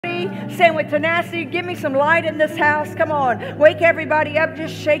Stand with tenacity. Give me some light in this house. Come on. Wake everybody up.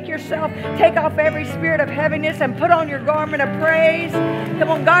 Just shake yourself. Take off every spirit of heaviness and put on your garment of praise. Come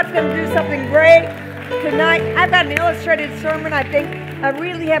on. God's going to do something great tonight. I've got an illustrated sermon. I think I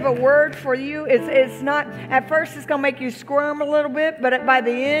really have a word for you. It's not, at first it's going to make you squirm a little bit, but by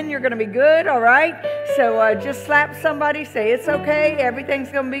the end you're going to be good, all right? So just slap somebody, say it's okay, everything's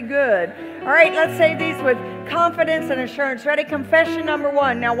going to be good. All right, let's say these with confidence and assurance. Ready? Confession number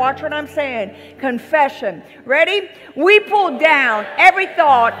 1. Now watch what I'm saying. Confession. Ready? We pull down every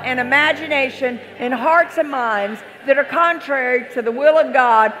thought and imagination in hearts and minds that are contrary to the will of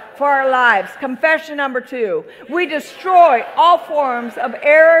God for our lives. Confession number 2. We destroy all forms of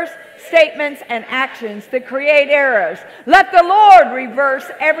errors, statements, and actions that create errors. Let the Lord reverse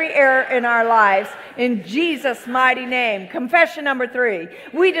every error in our lives in Jesus' mighty name. Confession number 3.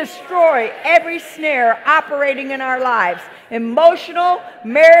 We destroy every snare operating in our lives, emotional,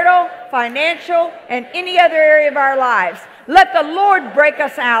 marital, financial, and any other area of our lives. Let the Lord break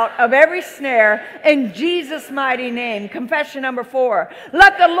us out of every snare in Jesus' mighty name. Confession number 4.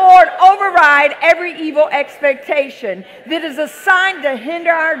 Let the Lord override every evil expectation that is assigned to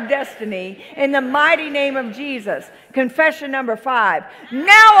hinder our destiny in the mighty name of Jesus. Confession number 5.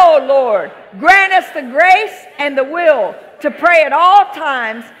 Now, O Lord, grant us the grace and the will to pray at all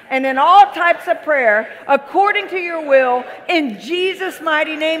times and in all types of prayer according to your will in Jesus'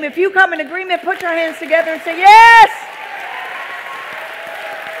 mighty name. If you come in agreement, put your hands together and say, yes!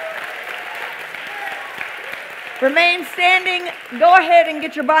 Remain standing. Go ahead and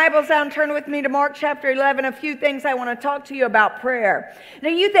get your Bibles out and turn with me to Mark chapter 11. A few things I want to talk to you about prayer. Now,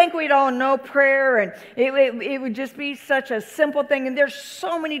 you think we'd all know prayer and it would just be such a simple thing. And there's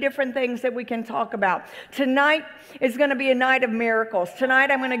so many different things that we can talk about. Tonight is going to be a night of miracles.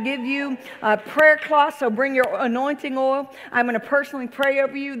 Tonight I'm going to give you a prayer cloth, so bring your anointing oil. I'm going to personally pray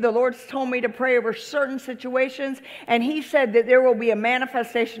over you. The Lord's told me to pray over certain situations, and He said that there will be a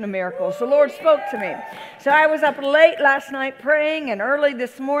manifestation of miracles. The Lord spoke to me. So I was up late last night praying and early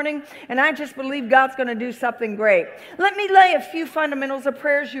this morning, and I just believe God's going to do something great. Let me lay a few fundamentals of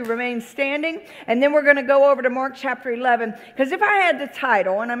prayers. You remain standing, and then we're going to go over to Mark chapter 11, because if I had the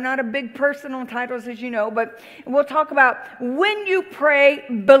title, and I'm not a big person on titles as you know, but we'll talk about when you pray,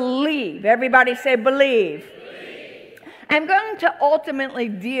 believe. Everybody say believe. I'm going to ultimately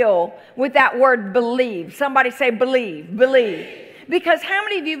deal with that word believe. Somebody say believe, believe. Because how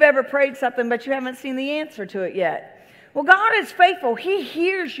many of you have ever prayed something but you haven't seen the answer to it yet? Well, God is faithful. He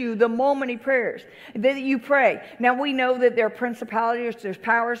hears you the moment He prayers that you pray. Now, we know that there are principalities, there's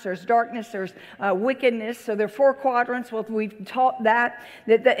powers, there's darkness, there's wickedness. So there are 4 quadrants. Well, we've taught that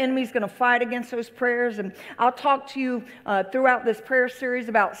the enemy's going to fight against those prayers. And I'll talk to you throughout this prayer series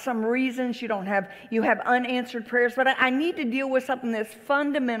about some reasons you have unanswered prayers. But I need to deal with something that's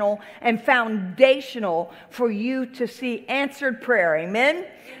fundamental and foundational for you to see answered prayer. Amen?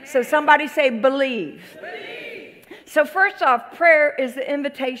 So somebody say believe. So first off, prayer is the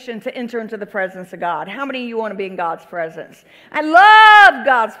invitation to enter into the presence of God. How many of you want to be in God's presence? I love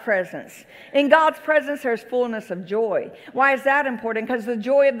God's presence. In God's presence, there's fullness of joy. Why is that important? Because the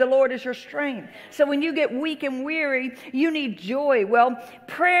joy of the Lord is your strength. So when you get weak and weary, you need joy. Well,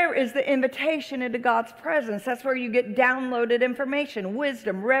 prayer is the invitation into God's presence. That's where you get downloaded information,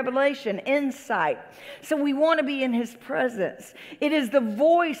 wisdom, revelation, insight. So we want to be in His presence. It is the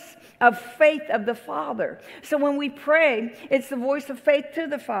voice of faith of the Father. So when we pray, it's the voice of faith to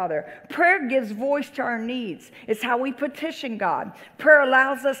the Father. Prayer gives voice to our needs. It's how we petition God. Prayer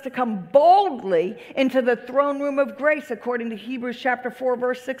allows us to come boldly into the throne room of grace, according to Hebrews chapter 4,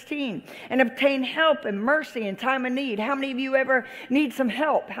 verse 16, and obtain help and mercy in time of need. How many of you ever need some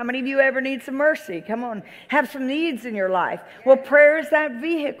help? How many of you ever need some mercy? Come on, have some needs in your life. Well, prayer is that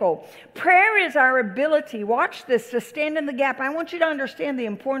vehicle. Prayer is our ability, watch this, to stand in the gap. I want you to understand the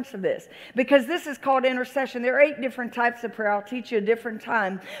importance of this, because this is called intercession. There are 8 different types of prayer. I'll teach you a different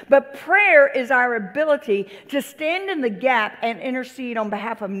time. But prayer is our ability to stand in the gap and intercede on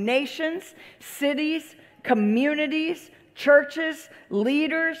behalf of nations, cities, communities, churches,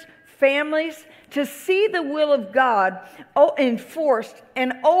 leaders, families, to see the will of God enforced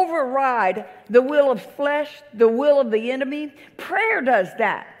and override the will of flesh, the will of the enemy. Prayer does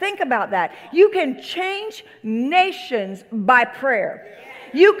that. Think about that. You can change nations by prayer.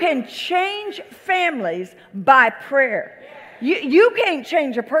 You can change families by prayer. You can't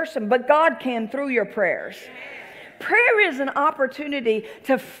change a person, but God can through your prayers. Prayer is an opportunity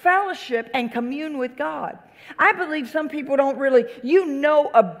to fellowship and commune with God. I believe some people don't really, you know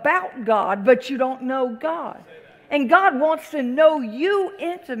about God, but you don't know God. And God wants to know you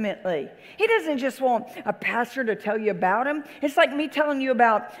intimately. He doesn't just want a pastor to tell you about him. It's like me telling you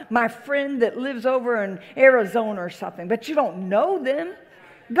about my friend that lives over in Arizona or something, but you don't know them.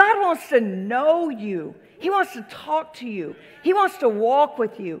 God wants to know you. He wants to talk to you. He wants to walk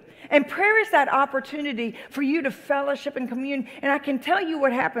with you. And prayer is that opportunity for you to fellowship and commune. And I can tell you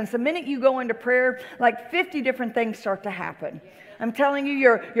what happens. The minute you go into prayer, like 50 different things start to happen. I'm telling you,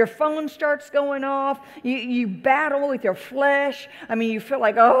 your phone starts going off. You battle with your flesh. I mean, you feel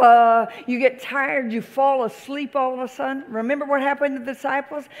like, you get tired. You fall asleep all of a sudden. Remember what happened to the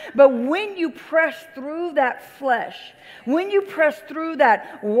disciples? But when you press through that flesh, when you press through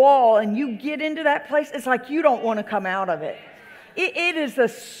that wall and you get into that place, it's like you don't want to come out of it. It is the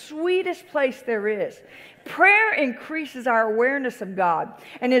sweetest place there is. Prayer increases our awareness of God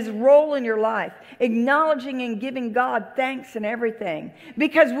and His role in your life, acknowledging and giving God thanks in everything.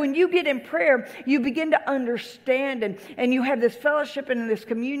 Because when you get in prayer, you begin to understand and you have this fellowship and this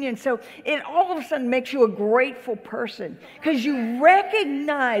communion. So it all of a sudden makes you a grateful person because you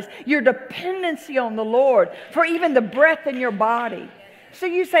recognize your dependency on the Lord for even the breath in your body. So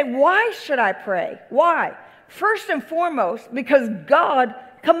you say, why should I pray? Why? First and foremost, because God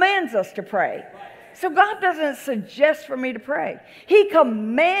commands us to pray. So God doesn't suggest for me to pray. He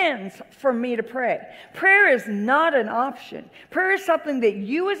commands for me to pray. Prayer is not an option. Prayer is something that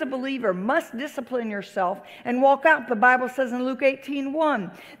you as a believer must discipline yourself and walk out. The Bible says in Luke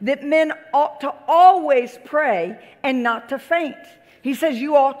 18:1 that men ought to always pray and not to faint. He says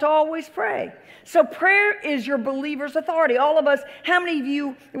you ought to always pray. So prayer is your believer's authority. All of us, how many of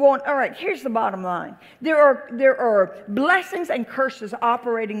you want, all right, here's the bottom line. There are blessings and curses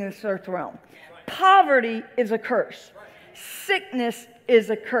operating in this earth realm. Poverty is a curse. Sickness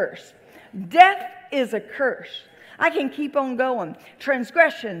is a curse. Death is a curse. I can keep on going.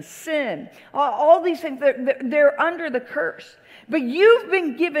 Transgression, sin, all these things, they're under the curse. But you've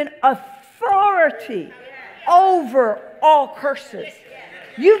been given authority over all curses.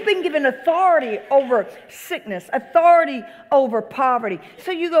 You've been given authority over sickness, authority over poverty.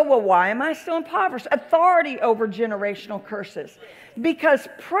 So you go, well, why am I still impoverished? Authority over generational curses. Because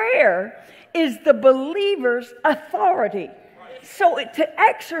prayer is the believer's authority. So to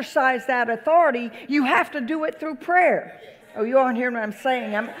exercise that authority, you have to do it through prayer. Oh, you aren't hearing what I'm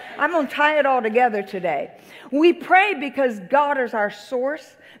saying. I'm going to tie it all together today. We pray because God is our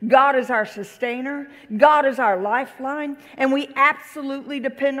source. God is our sustainer. God is our lifeline. And we absolutely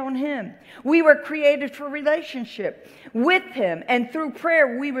depend on Him. We were created for relationship with Him. And through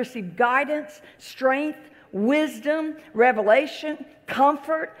prayer, we receive guidance, strength, wisdom, revelation,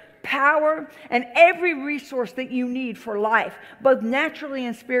 comfort, power, and every resource that you need for life, both naturally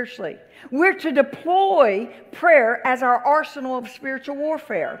and spiritually. We're to deploy prayer as our arsenal of spiritual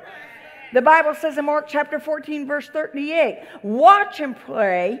warfare. The Bible says in Mark chapter 14, verse 38, watch and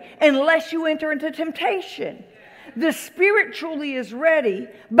pray unless you enter into temptation. The spirit truly is ready,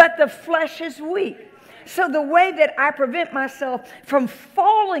 but the flesh is weak. So the way that I prevent myself from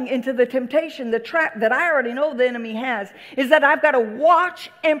falling into the temptation, the trap that I already know the enemy has, is that I've got to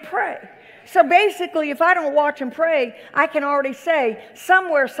watch and pray. So basically, if I don't watch and pray, I can already say,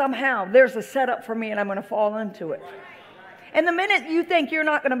 somewhere, somehow, there's a setup for me and I'm going to fall into it. And the minute you think you're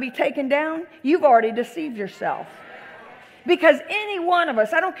not going to be taken down, you've already deceived yourself. Because any one of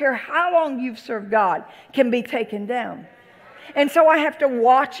us, I don't care how long you've served God, can be taken down. And so I have to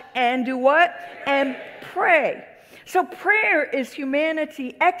watch and do what? And pray. So prayer is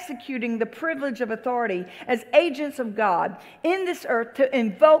humanity executing the privilege of authority as agents of God in this earth to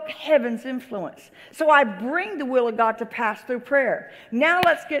invoke heaven's influence. So I bring the will of God to pass through prayer. Now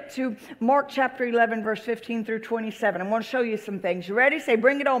let's get to Mark chapter 11, verse 15 through 27. I'm going to show you some things. You ready? Say,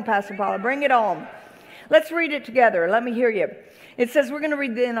 bring it on, Pastor Paula. Bring it on. Let's read it together. Let me hear you. It says, we're going to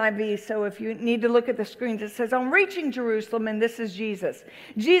read the NIV, so if you need to look at the screens, it says, on reaching Jerusalem, and this is Jesus.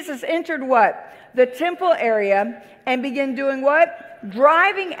 Jesus entered what? The temple area and began doing what?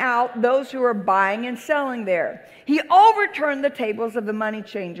 Driving out those who were buying and selling there. He overturned the tables of the money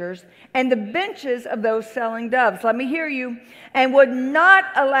changers and the benches of those selling doves. Let me hear you. And would not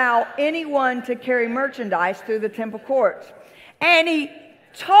allow anyone to carry merchandise through the temple courts. And he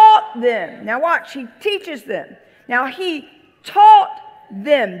taught them. Now watch, he teaches them. Now he taught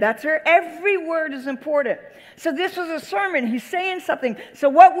them. That's her. Every word is important. So this was a sermon. He's saying something. So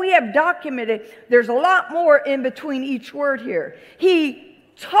what we have documented, there's a lot more in between each word here. He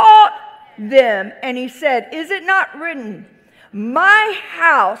taught them and he said, is it not written, my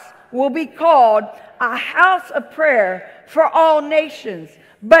house will be called a house of prayer for all nations,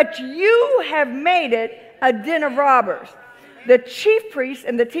 but you have made it a den of robbers. The chief priests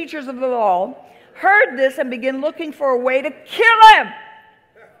and the teachers of the law heard this and began looking for a way to kill him.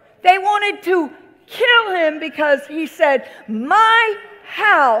 They wanted to kill him because he said, my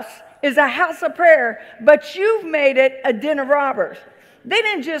house is a house of prayer, but you've made it a den of robbers. They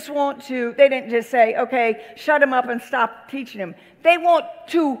didn't just say, okay, shut him up and stop teaching him. They want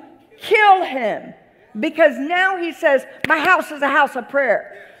to kill him because now he says, my house is a house of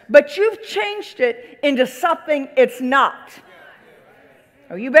prayer, but you've changed it into something it's not.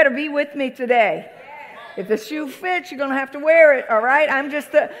 Oh, you better be with me today. If the shoe fits, you're going to have to wear it, all right?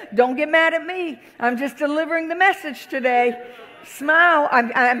 Don't get mad at me. I'm just delivering the message today. Smile.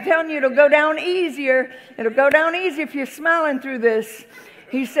 I'm telling you, it'll go down easier. It'll go down easy if you're smiling through this.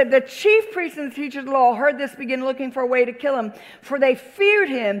 He said, the chief priests and the teachers of the law heard this, began looking for a way to kill him, for they feared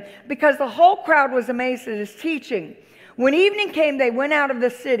him because the whole crowd was amazed at his teaching. When evening came, they went out of the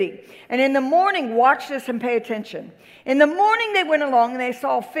city. And in the morning, watch this and pay attention. In the morning, they went along and they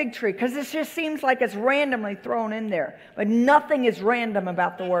saw a fig tree, because it just seems like it's randomly thrown in there. But nothing is random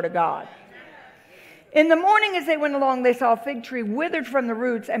about the Word of God. In the morning, as they went along, they saw a fig tree withered from the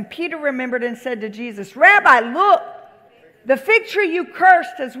roots. And Peter remembered and said to Jesus, Rabbi, look, the fig tree you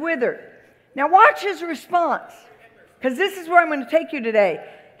cursed has withered. Now watch his response, because this is where I'm going to take you today.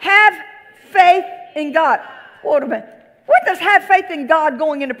 Have faith in God. Wait a minute. What does have faith in God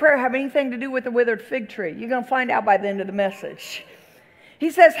going into prayer have anything to do with the withered fig tree? You're going to find out by the end of the message. He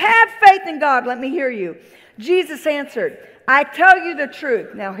says, have faith in God. Let me hear you. Jesus answered, I tell you the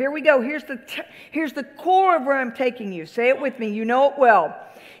truth. Now here we go. Here's the core of where I'm taking you. Say it with me. You know it well.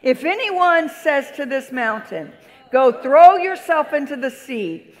 If anyone says to this mountain, go throw yourself into the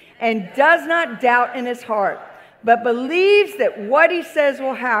sea, and does not doubt in his heart, but believes that what he says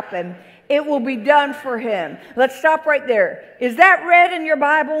will happen, it will be done for him. Let's stop right there. Is that read in your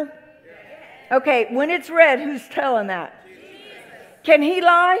Bible? Okay, when it's read, who's telling that? Can he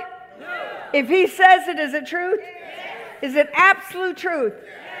lie? If he says it, is it truth? Is it absolute truth?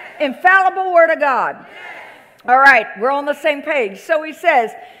 Infallible Word of God. All right, we're on the same page. So he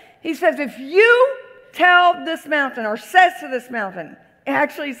says, if you tell this mountain, or says to this mountain,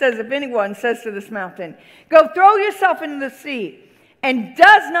 actually says if anyone says to this mountain, go throw yourself into the sea, and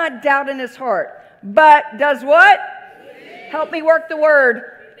does not doubt in his heart, but does what? Believes. Help me work the word.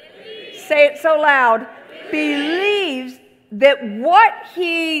 Believes. Say it so loud. Believes that what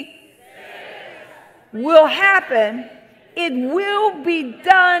he says will happen, it will be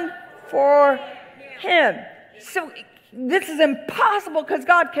done for him. So this is impossible because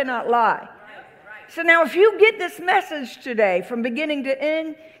God cannot lie. So now if you get this message today from beginning to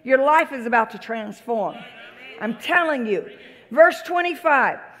end, your life is about to transform. I'm telling you. Verse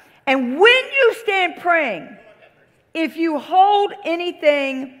 25, and when you stand praying, if you hold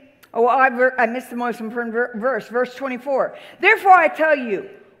anything, I missed the most important verse, verse 24. Therefore I tell you,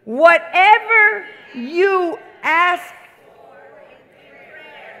 whatever you ask.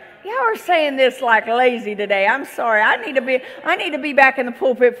 Y'all are saying this like lazy today. I'm sorry. I need to be back in the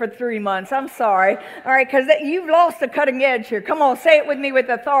pulpit for 3 months. I'm sorry. All right, because you've lost the cutting edge here. Come on, say it with me with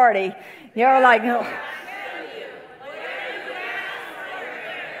authority. You're like, no.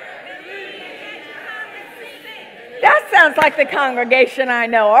 That sounds like the congregation I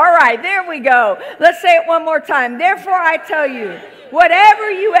know. All right, there we go. Let's say it one more time. Therefore, I tell you, whatever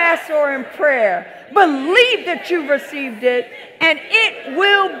you ask for in prayer, believe that you've received it, and it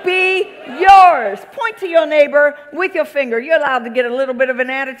will be yours. Point to your neighbor with your finger. You're allowed to get a little bit of an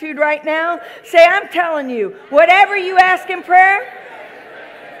attitude right now. Say, I'm telling you, whatever you ask in prayer,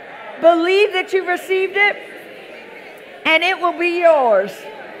 believe that you've received it, and it will be yours.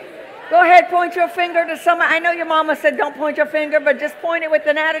 Go ahead, point your finger to someone. I know your mama said don't point your finger, but just point it with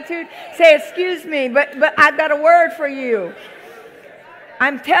an attitude. Say, excuse me, but I've got a word for you.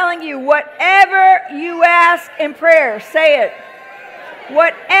 I'm telling you, whatever you ask in prayer, say it.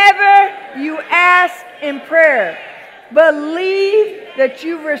 Whatever you ask in prayer, believe that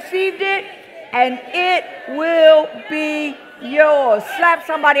you've received it, and it will be yours. Slap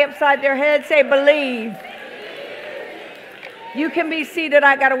somebody upside their head, say, believe. You can be seated.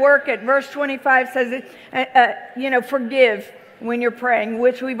 I got to work it. Verse 25 says, forgive when you're praying,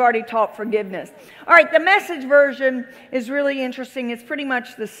 which we've already taught forgiveness. All right, the Message version is really interesting. It's pretty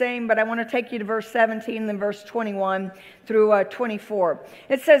much the same, but I want to take you to verse 17, then verse 21 through 24.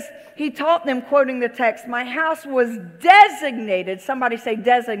 It says, he taught them, quoting the text, my house was designated. Somebody say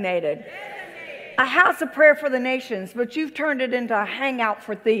designated. A house of prayer for the nations, but you've turned it into a hangout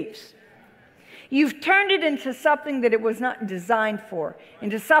for thieves. You've turned it into something that it was not designed for,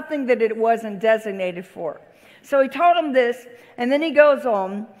 into something that it wasn't designated for. So he told them this, and then he goes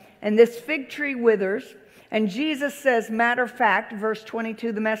on, and this fig tree withers, And Jesus says, matter of fact, verse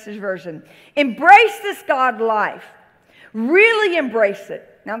 22, the Message version, embrace this God life. Really embrace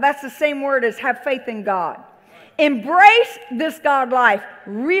it. Now that's the same word as have faith in God. Embrace this God life.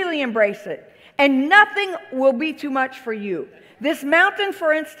 Really embrace it. And nothing will be too much for you. This mountain,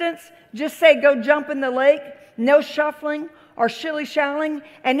 for instance, just say go jump in the lake. No shuffling or shilly-shallying,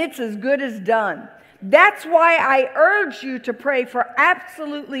 and it's as good as done. That's why I urge you to pray for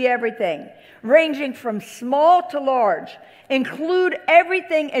absolutely everything, ranging from small to large. Include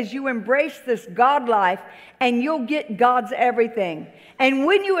everything as you embrace this God life, and you'll get God's everything. And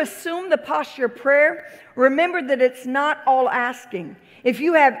when you assume the posture of prayer, remember that it's not all asking. If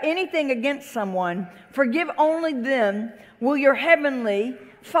you have anything against someone, forgive only them. Will your heavenly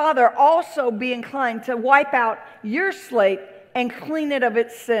Father also be inclined to wipe out your slate and clean it of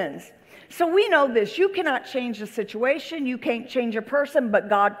its sins? So we know this. You cannot change the situation. You can't change a person, but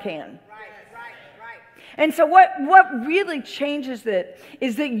God can. Right. And so what really changes it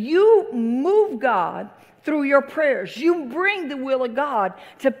is that you move God through your prayers. You bring the will of God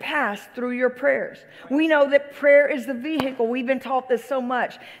to pass through your prayers. We know that prayer is the vehicle. We've been taught this so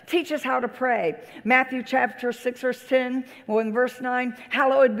much. Teach us how to pray. Matthew chapter 6, verse 10, in verse 9,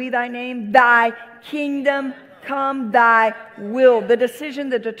 hallowed be thy name, thy kingdom come, thy will. The decision,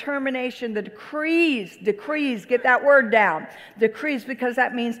 the determination, the decrees, get that word down. Decrees, because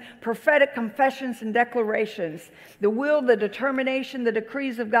that means prophetic confessions and declarations. The will, the determination, the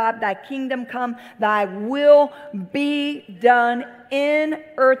decrees of God, thy kingdom come, thy will be done in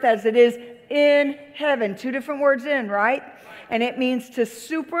earth as it is in heaven. Two different words in, right? And it means to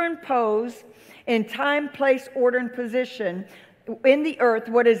superimpose in time, place, order, and position in the earth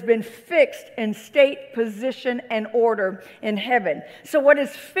what has been fixed in state, position, and order in heaven. So what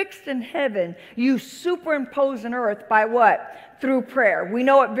is fixed in heaven, you superimpose in earth by what? Through prayer. We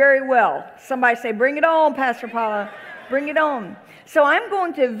know it very well. Somebody say, bring it on, Pastor Paula. Bring it on. So I'm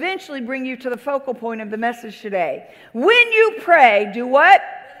going to eventually bring you to the focal point of the message today. When you pray, do what?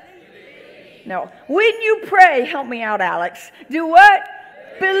 No. When you pray, help me out, Alex. Do what?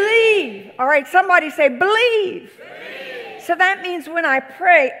 Believe. All right, somebody say believe. So that means when I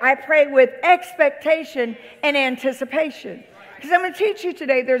pray with expectation and anticipation. Because I'm going to teach you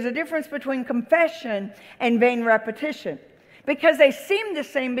today there's a difference between confession and vain repetition. Because they seem the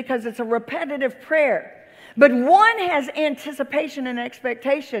same because it's a repetitive prayer. But one has anticipation and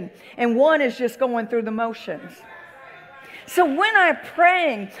expectation, and one is just going through the motions. So when I'm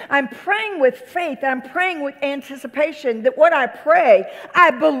praying with faith, I'm praying with anticipation that what I pray,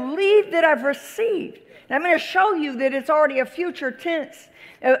 I believe that I've received. And I'm going to show you that it's already a future tense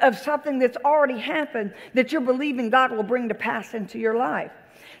of something that's already happened that you're believing God will bring to pass into your life.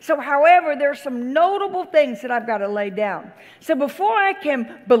 So, however, there are some notable things that I've got to lay down. So before I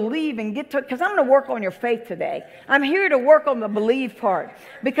can believe and get to, because I'm going to work on your faith today. I'm here to work on the believe part.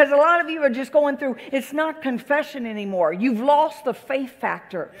 Because a lot of you are just going through, it's not confession anymore. You've lost the faith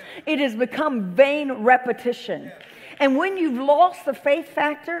factor. It has become vain repetition. And when you've lost the faith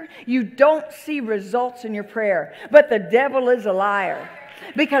factor, you don't see results in your prayer. But the devil is a liar.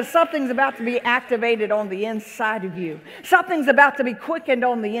 Because something's about to be activated on the inside of you. Something's about to be quickened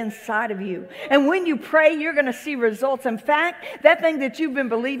on the inside of you. And when you pray, you're going to see results. In fact, that thing that you've been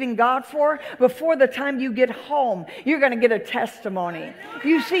believing God for, before the time you get home, you're going to get a testimony.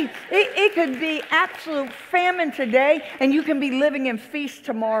 You see, it could be absolute famine today, and you can be living in feast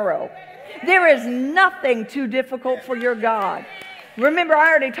tomorrow. There is nothing too difficult for your God. Remember, I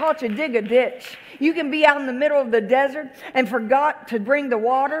already taught you, dig a ditch. You can be out in the middle of the desert and forgot to bring the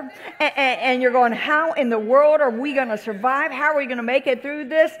water. And you're going, how in the world are we going to survive? How are we going to make it through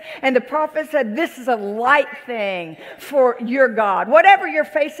this? And the prophet said, this is a light thing for your God. Whatever you're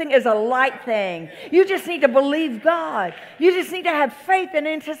facing is a light thing. You just need to believe God. You just need to have faith and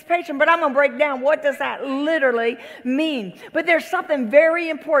anticipation. But I'm going to break down what does that literally mean. But there's something very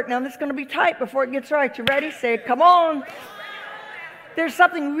important. Now, this is going to be tight before it gets right. You ready? Say it. Come on. There's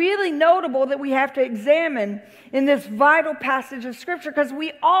something really notable that we have to examine in this vital passage of Scripture, because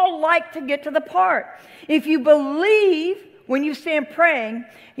we all like to get to the part. If you believe when you stand praying,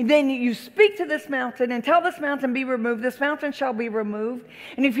 then you speak to this mountain and tell this mountain be removed. This mountain shall be removed.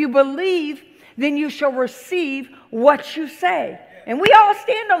 And if you believe, then you shall receive what you say. And we all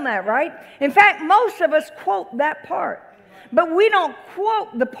stand on that, right? In fact, most of us quote that part. But we don't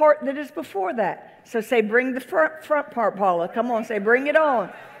quote the part that is before that. So say, bring the front part, Paula. Come on, say, bring it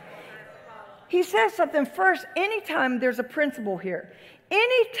on. He says something first. Anytime there's a principle here.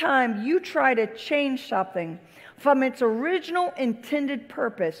 Anytime you try to change something from its original intended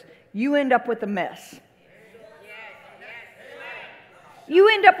purpose, you end up with a mess. You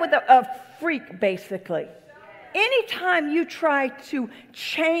end up with a freak, basically. anytime you try to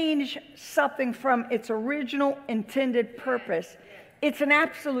change something from its original intended purpose, it's an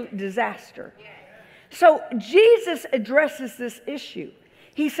absolute disaster. So Jesus addresses this issue.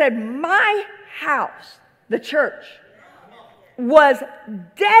 He said, my house, the church, was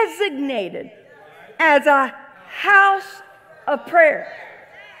designated as a house of prayer.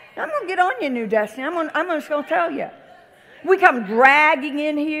 Now, I'm going to get on you, New Destiny. I'm just going to tell you. We come dragging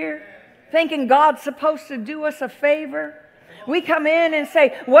in here, thinking God's supposed to do us a favor. We come in and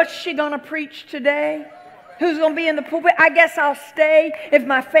say, what's she going to preach today? Who's going to be in the pulpit? I guess I'll stay if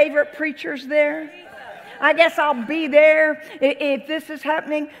my favorite preacher's there. I guess I'll be there if this is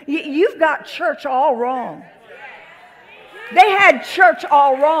happening. You've got church all wrong. They had church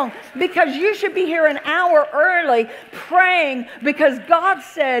all wrong, because you should be here an hour early praying, because God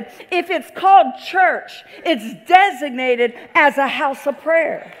said if it's called church, it's designated as a house of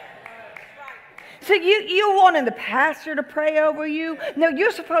prayer. So you wanted the pastor to pray over you? No, you're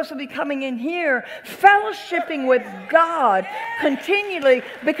supposed to be coming in here fellowshipping with God continually,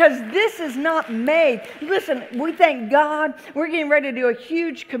 because this is not made. Listen, we thank God. We're getting ready to do a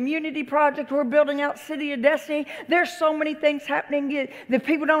huge community project. We're building out City of Destiny. There's so many things happening that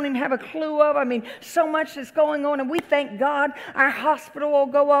people don't even have a clue of. I mean, so much is going on, and we thank God. Our hospital will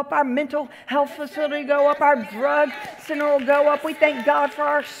go up. Our mental health facility will go up. Our drug center will go up. We thank God for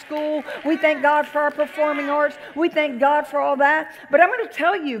our school. We thank God for our performing arts. We thank God for all that. But I'm going to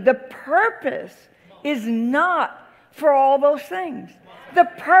tell you, the purpose is not for all those things. The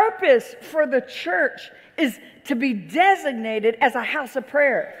purpose for the church is to be designated as a house of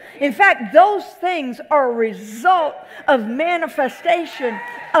prayer. In fact, those things are a result of manifestation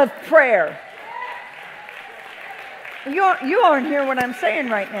of prayer. You aren't hearing what I'm saying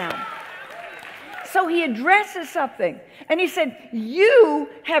right now. So he addresses something. And he said, you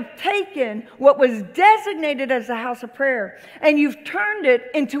have taken what was designated as a house of prayer, and you've turned it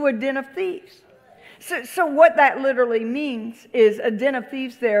into a den of thieves. So what that literally means is, a den of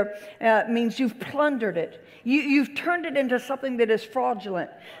thieves there means you've plundered it. You've turned it into something that is fraudulent.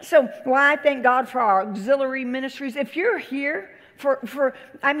 So I thank God for our auxiliary ministries. If you're here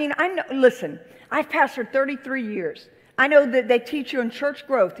I know, listen, I've pastored 33 years. I know that they teach you in church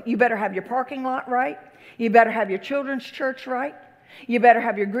growth, you better have your parking lot right. You better have your children's church right. You better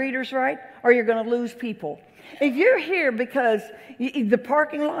have your greeters right, or you're going to lose people. If you're here because the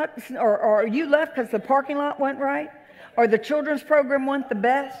parking lot, or you left because the parking lot went right, or the children's program went the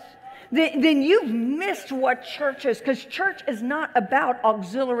best, then you've missed what church is, because church is not about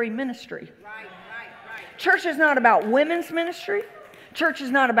auxiliary ministry. Right. Church is not about women's ministry. Church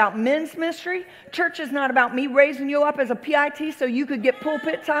is not about men's ministry. Church is not about me raising you up as a PIT so you could get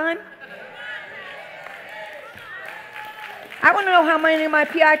pulpit time. I want to know how many of my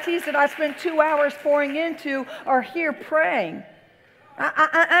PITs that I spent 2 hours pouring into are here praying.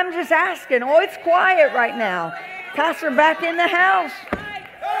 I'm just asking. Oh, it's quiet right now. Pastor back in the house.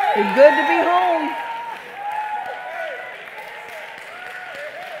 It's good to be home.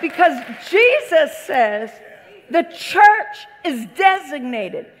 Because Jesus says the church is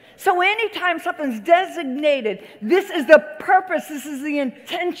designated. So anytime something's designated, this is the purpose, this is the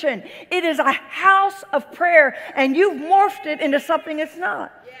intention. It is a house of prayer, and you've morphed it into something it's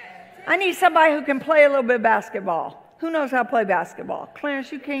not. I need somebody who can play a little bit of basketball. Who knows how to play basketball?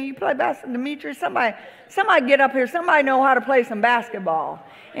 Clarence, you play basketball? Demetrius, somebody get up here. Somebody know how to play some basketball.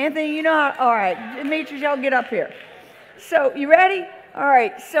 Anthony, you know how? All right, Demetrius, y'all get up here. So, you ready? All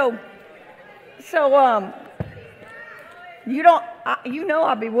right, so you know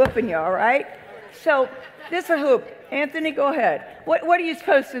I'll be whooping you, all right? So, this is a hoop. Anthony, go ahead. What are you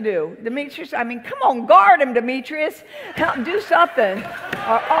supposed to do? Demetrius, come on, guard him, Demetrius. Do something.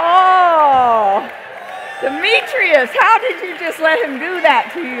 Oh, Demetrius, how did you just let him do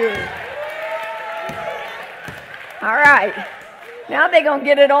that to you? All right. Now they're going to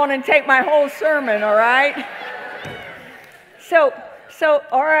get it on and take my whole sermon, all right? So,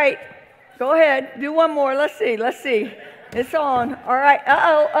 all right. Go ahead. Do one more. Let's see. It's on. All right.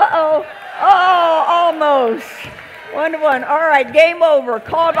 Uh-oh. Oh, almost. 1-1. All right. Game over.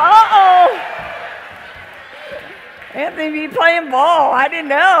 Called. Uh-oh. Anthony, you playing ball. I didn't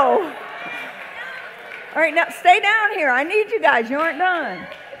know. All right. Now, stay down here. I need you guys. You aren't done.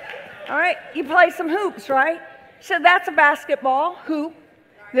 All right. You play some hoops, right? So that's a basketball hoop.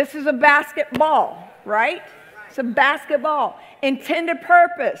 This is a basketball, right? It's a basketball. Intended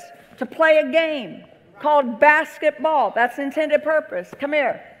purpose to play a game called basketball. That's intended purpose. Come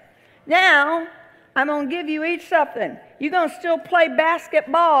here. Now, I'm going to give you each something. You're going to still play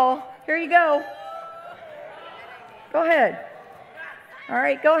basketball. Here you go. Go ahead. All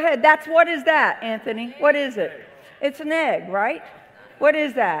right, go ahead. What is that, Anthony? What is it? It's an egg, right? What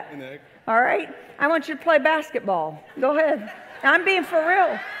is that? An egg. All right. I want you to play basketball. Go ahead. I'm being for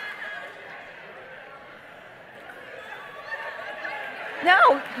real.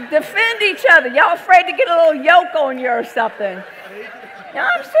 No, defend each other. Y'all afraid to get a little yoke on you or something. No,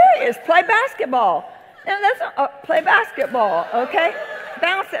 I'm serious. Play basketball. No, that's not, play basketball, okay?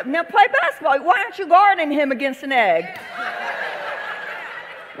 Bounce it. Now play basketball. Why aren't you guarding him against an egg?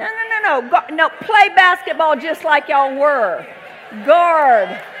 No, play basketball just like y'all were.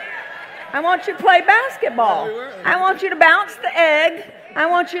 Guard. I want you to play basketball. I want you to bounce the egg. I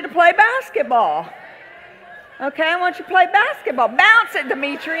want you to play basketball. Okay, I want you to play basketball. Bounce it,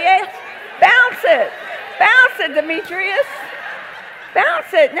 Demetrius. Bounce it. Bounce it, Demetrius.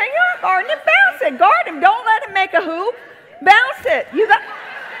 Bounce it. Now you're not guarding him. Bounce it. Guard him. Don't let him make a hoop. Bounce it.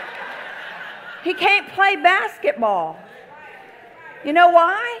 He can't play basketball. You know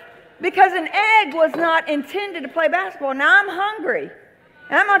why? Because an egg was not intended to play basketball. Now I'm hungry.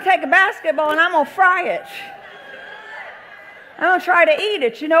 And I'm going to take a basketball and I'm going to fry it. I'm going to try to eat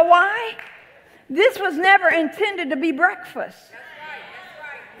it. You know why? This was never intended to be breakfast.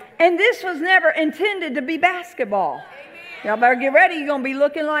 And this was never intended to be basketball. Y'all better get ready. You're going to be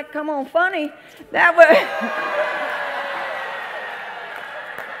looking like, come on, funny. That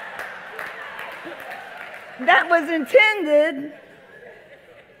was intended.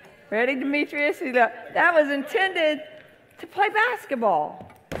 Ready, Demetrius? That was intended to play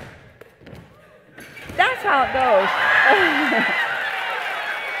basketball. That's how it goes.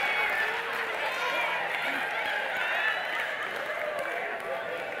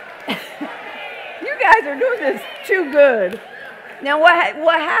 You guys are doing this too good. Now,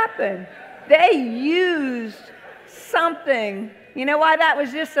 what happened? They used something. You know why that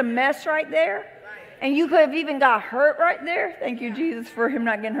was just a mess right there? And you could have even got hurt right there. Thank you, Jesus, for him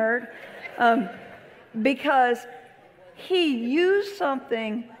not getting hurt. Because he used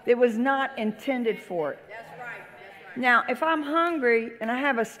something that was not intended for it. That's right. Now, if I'm hungry and I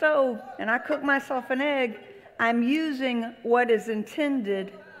have a stove and I cook myself an egg, I'm using what is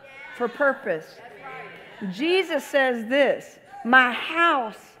intended for purpose. Jesus says this, my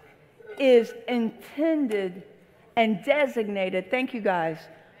house is intended and designated, thank you guys,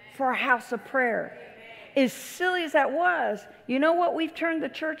 for a house of prayer. As silly as that was, you know what we've turned the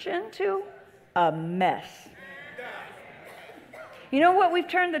church into? A mess. You know what we've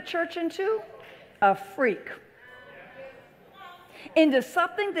turned the church into? A freak. Into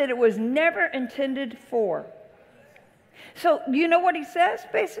something that it was never intended for. So, you know what he says,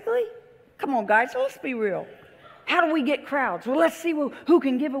 basically? Come on, guys, let's be real. How do we get crowds? Well, let's see who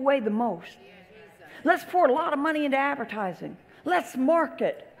can give away the most. Let's pour a lot of money into advertising. Let's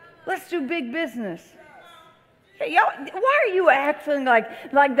market. Let's do big business. Hey, y'all, why are you acting like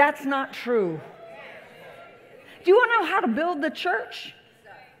that's not true? Do you want to know how to build the church?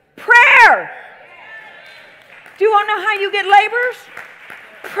 Prayer. Do you want to know how you get laborers?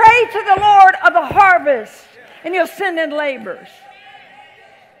 Pray to the Lord of the harvest, and He'll send in laborers.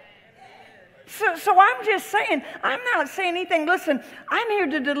 So I'm just saying, I'm not saying anything. Listen, I'm here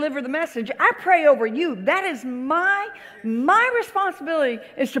to deliver the message. I pray over you. That is my responsibility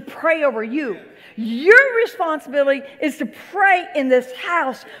is to pray over you. Your responsibility is to pray in this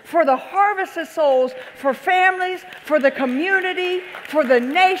house for the harvest of souls, for families, for the community, for the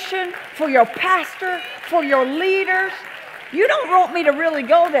nation, for your pastor, for your leaders. You don't want me to really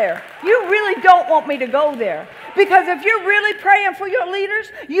go there. You really don't want me to go there. Because if you're really praying for your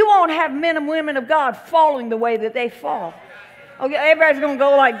leaders, you won't have men and women of God falling the way that they fall. Okay, everybody's going to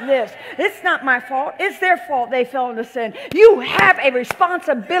go like this. It's not my fault. It's their fault they fell into sin. You have a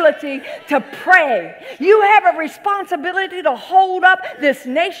responsibility to pray. You have a responsibility to hold up this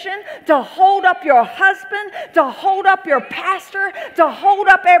nation, to hold up your husband, to hold up your pastor, to hold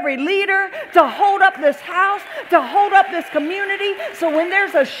up every leader, to hold up this house, to hold up this community. So when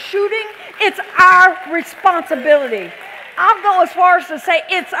there's a shooting, it's our responsibility. I'll go as far as to say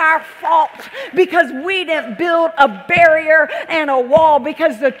it's our fault because we didn't build a barrier and a wall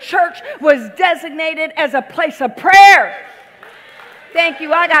because the church was designated as a place of prayer. Thank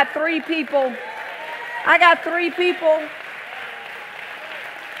you. I got 3 people.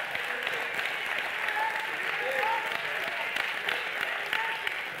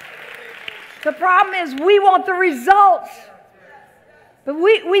 The problem is we want the results, but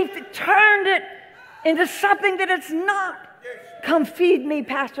we've turned it into something that it's not. Come feed me,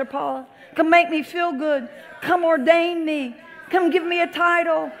 Pastor Paula. Come make me feel good. Come ordain me. Come give me a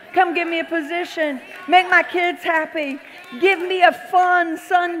title. Come give me a position. Make my kids happy. Give me a fun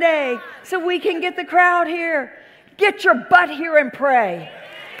Sunday so we can get the crowd here. get your butt here and pray.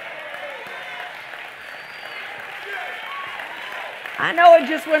 I know it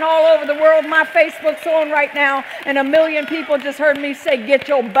just went all over the world. My Facebook's on right now, and 1 million people just heard me say, get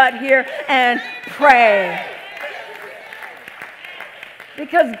your butt here and pray.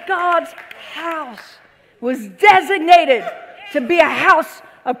 Because God's house was designated to be a house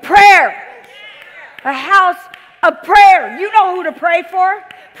of prayer. A house of prayer. You know who to pray for.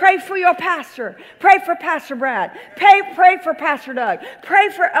 Pray for your pastor. Pray for Pastor Brad. Pray for Pastor Doug. Pray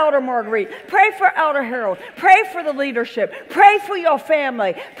for Elder Marguerite. Pray for Elder Harold. Pray for the leadership. Pray for your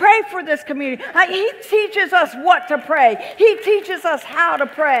family. Pray for this community. He teaches us what to pray. He teaches us how to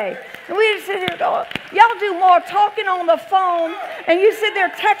pray. And we just sit here going, y'all do more talking on the phone, and you sit there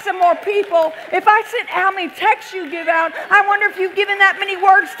texting more people. If I said how many texts you give out, I wonder if you've given that many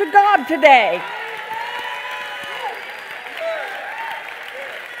words to God today.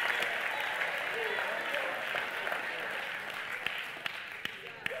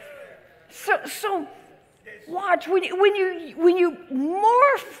 So watch, when you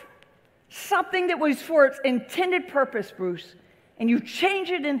morph something that was for its intended purpose, Bruce, and you change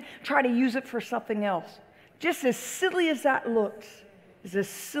it and try to use it for something else, just as silly as that looks, is as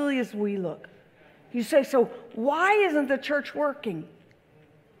silly as we look. You say, so why isn't the church working?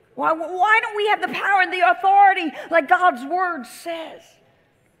 Why don't we have the power and the authority like God's word says?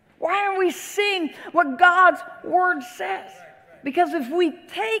 Why aren't we seeing what God's word says? Because if we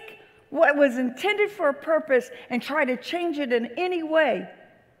take what was intended for a purpose and try to change it in any way,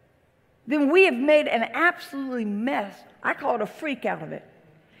 then we have made an absolutely mess. I call it a freak out of it.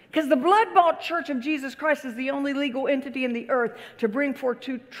 Because the blood-bought church of Jesus Christ is the only legal entity in the earth to bring forth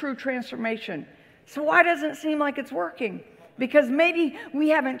true transformation. So why doesn't it seem like it's working? Because maybe we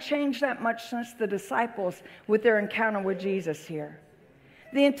haven't changed that much since the disciples with their encounter with Jesus here.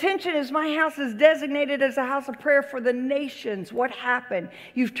 The intention is my house is designated as a house of prayer for the nations. What happened?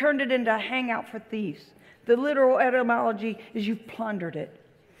 You've turned it into a hangout for thieves. The literal etymology is you've plundered it.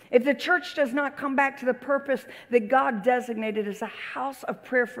 If the church does not come back to the purpose that God designated as a house of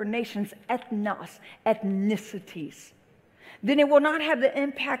prayer for nations, ethnicities, then it will not have the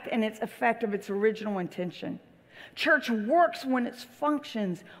impact and its effect of its original intention. Church works when it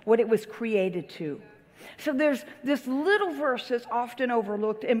functions what it was created to. So there's this little verse that's often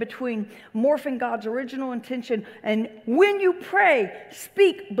overlooked in between morphing God's original intention and when you pray,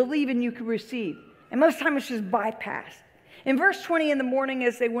 speak, believe, and you can receive. And most times it's just bypassed. In verse 20 in the morning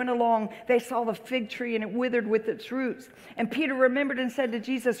as they went along, they saw the fig tree and it withered with its roots. And Peter remembered and said to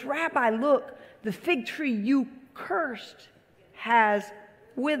Jesus, Rabbi, look, the fig tree you cursed has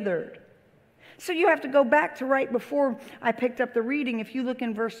withered. So you have to go back to right before I picked up the reading. If you look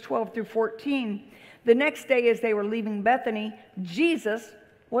in verse 12 through 14, the next day as they were leaving Bethany, Jesus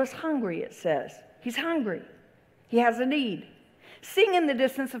was hungry, it says. He's hungry. He has a need. Seeing in the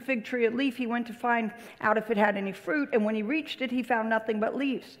distance a fig tree at leaf, he went to find out if it had any fruit. And when he reached it, he found nothing but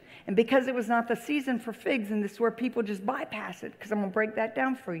leaves. And because it was not the season for figs, and this is where people just bypass it, because I'm going to break that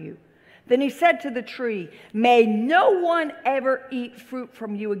down for you. Then he said to the tree, may no one ever eat fruit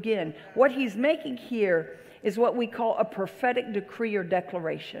from you again. What he's making here is what we call a prophetic decree or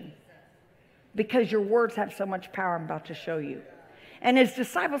declaration. Because your words have so much power, I'm about to show you. And his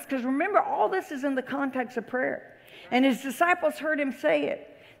disciples, because remember, all this is in the context of prayer. And his disciples heard him say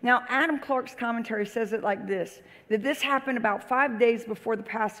it. Now, Adam Clarke's commentary says it like this, that this happened about 5 days before the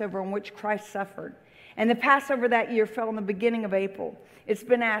Passover in which Christ suffered. And the Passover that year fell in the beginning of April. It's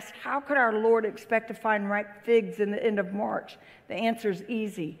been asked, how could our Lord expect to find ripe figs in the end of March? The answer is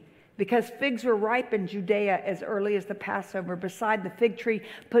easy. Because figs were ripe in Judea as early as the Passover. Beside the fig tree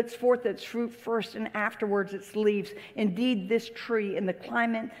puts forth its fruit first and afterwards its leaves. Indeed, this tree in the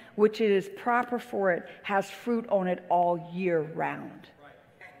climate which it is proper for it has fruit on it all year round.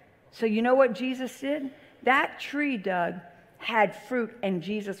 So you know what Jesus did? That tree, Doug, had fruit and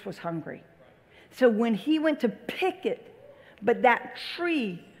Jesus was hungry. So when he went to pick it, but that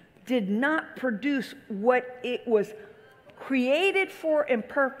tree did not produce what it was created for and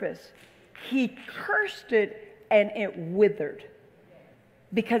purpose, he cursed it and it withered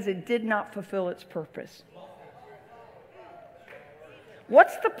because it did not fulfill its purpose.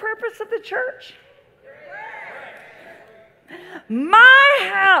 What's the purpose of the church?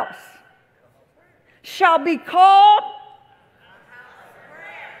 My house shall be called.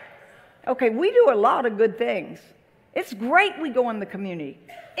 Okay, we do a lot of good things. It's great we go in the community.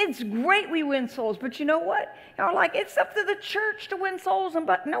 It's great we win souls. But you know what? Y'all are like, it's up to the church to win souls.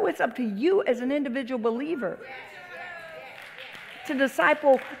 But no, it's up to you as an individual believer to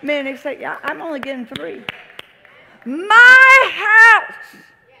disciple men. They say, yeah, I'm only getting 3. My house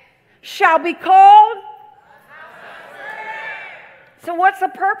shall be called So what's the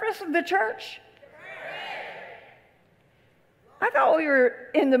purpose of the church? I thought we were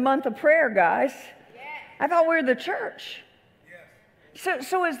in the month of prayer, guys. I thought we were the church.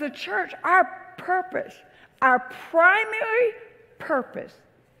 So as the church, our purpose, our primary purpose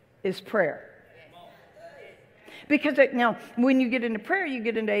is prayer. Because now, when you get into prayer, you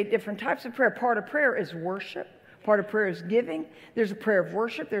get into 8 different types of prayer. Part of prayer is worship. Part of prayer is giving. There's a prayer of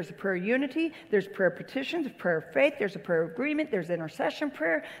worship. There's a prayer of unity. There's prayer of petitions, a prayer of faith. There's a prayer of agreement. There's intercession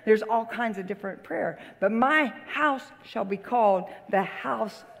prayer. There's all kinds of different prayer. But my house shall be called the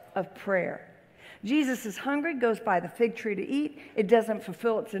house of prayer. Jesus is hungry, goes by the fig tree to eat. It doesn't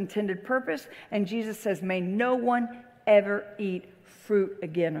fulfill its intended purpose. And Jesus says, may no one ever eat fruit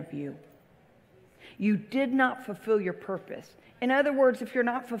again of you. You did not fulfill your purpose. In other words, if you're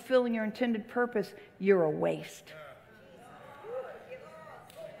not fulfilling your intended purpose, you're a waste.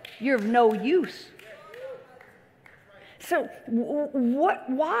 You're of no use. So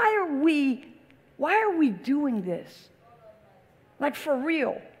why are we doing this? Like, for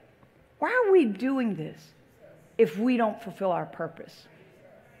real. Why are we doing this if we don't fulfill our purpose?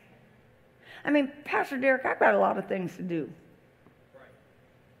 I mean, Pastor Derek, I've got a lot of things to do.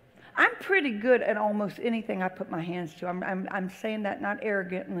 I'm pretty good at almost anything I put my hands to. I'm saying that not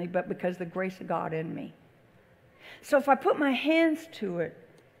arrogantly, but because of the grace of God in me. So if I put my hands to it,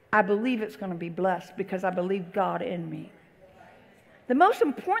 I believe it's going to be blessed because I believe God in me. The most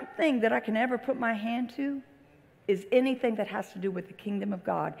important thing that I can ever put my hand to is anything that has to do with the kingdom of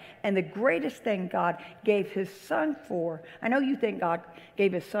God. And the greatest thing God gave his son for, I know you think God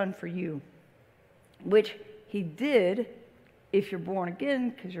gave his son for you, which he did if you're born again,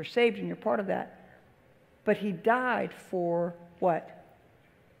 because you're saved and you're part of that. But he died for what?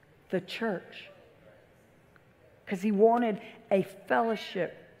 The church. Because he wanted a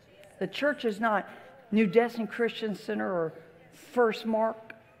fellowship. The church is not New Destiny Christian Center or First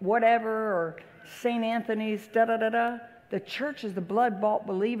Mark, whatever, or St. Anthony's, da-da-da-da. The church is the blood-bought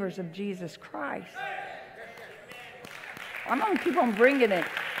believers of Jesus Christ. I'm going to keep on bringing it.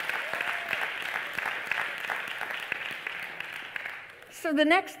 So the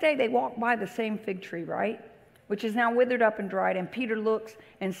next day they walk by the same fig tree, right? Which is now withered up and dried. And Peter looks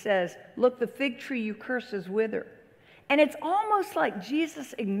and says, look, the fig tree you curse is withered. And it's almost like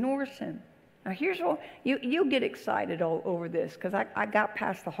Jesus ignores him. Now here's what, you'll get excited over this because I got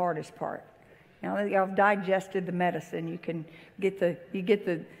past the hardest part. Now that I've digested the medicine, you get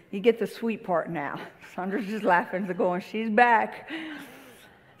the sweet part now. Sandra's just laughing and going, she's back.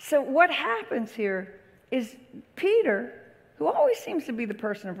 So what happens here is Peter, who always seems to be the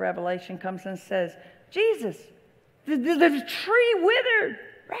person of revelation, comes and says, Jesus, the tree withered.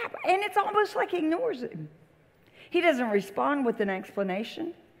 And it's almost like he ignores him. He doesn't respond with an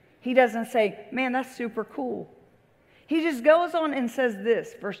explanation. He doesn't say, man, that's super cool. He just goes on and says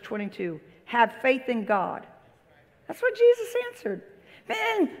this, verse 22, have faith in God. That's what Jesus answered.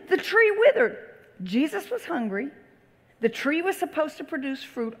 Man, the tree withered. Jesus was hungry. The tree was supposed to produce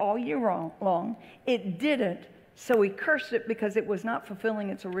fruit all year long. It didn't. So he cursed it because it was not fulfilling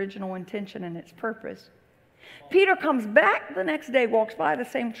its original intention and its purpose. Peter comes back the next day, walks by the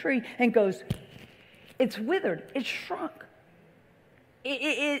same tree, and goes, it's withered. It's shrunk.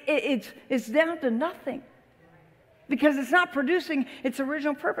 It's down to nothing because it's not producing its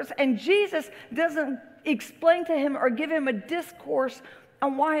original purpose. And Jesus doesn't explain to him or give him a discourse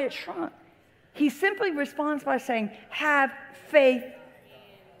on why it shrunk. He simply responds by saying, have faith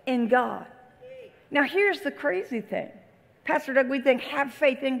in God. Now, here's the crazy thing. Pastor Doug, we think have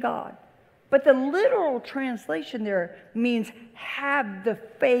faith in God. But the literal translation there means have the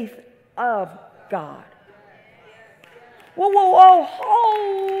faith of God. Whoa,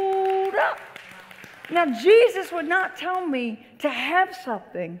 hold up. Now, Jesus would not tell me to have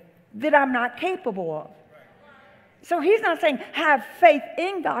something that I'm not capable of. So he's not saying have faith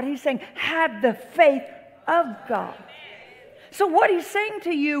in God. He's saying have the faith of God. So what he's saying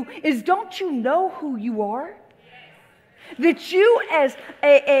to you is, don't you know who you are? That you as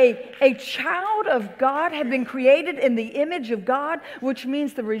a child of God have been created in the image of God, which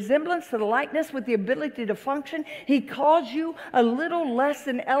means the resemblance to the likeness with the ability to function. He calls you a little less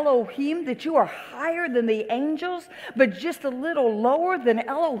than Elohim, that you are higher than the angels, but just a little lower than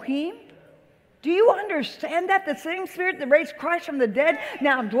Elohim. Do you understand that? The same Spirit that raised Christ from the dead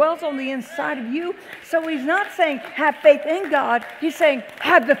now dwells on the inside of you. So he's not saying have faith in God. He's saying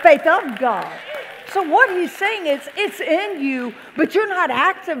have the faith of God. So what he's saying is it's in you, but you're not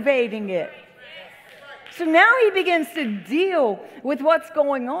activating it. So now he begins to deal with what's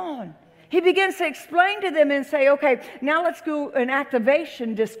going on. He begins to explain to them and say, okay, now let's do an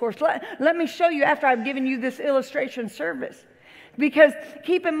activation discourse. Let me show you after I've given you this illustration service. Because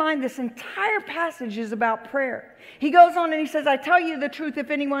keep in mind, this entire passage is about prayer. He goes on and he says, I tell you the truth, if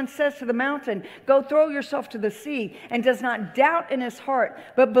anyone says to the mountain, go throw yourself to the sea, and does not doubt in his heart,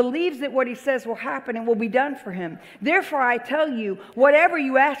 but believes that what he says will happen and will be done for him. Therefore, I tell you, whatever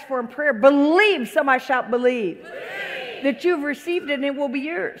you ask for in prayer, believe, somebody shout, believe, that you've received it and it will be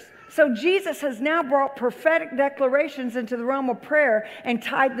yours. So Jesus has now brought prophetic declarations into the realm of prayer and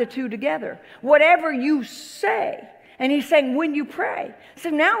tied the two together. Whatever you say. And he's saying, when you pray. So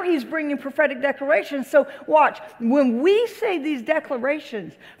now he's bringing prophetic declarations. So watch, when we say these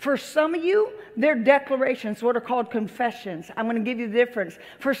declarations, for some of you, they're declarations, what are called confessions. I'm going to give you the difference.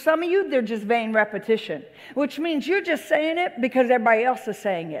 For some of you, they're just vain repetition, which means you're just saying it because everybody else is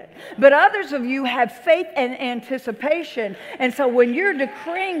saying it. But others of you have faith and anticipation. And so when you're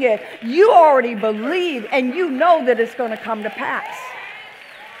decreeing it, you already believe and you know that it's going to come to pass.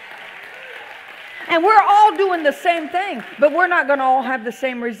 And we're all doing the same thing, but we're not going to all have the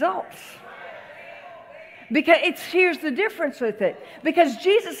same results. Because here's the difference with it. Because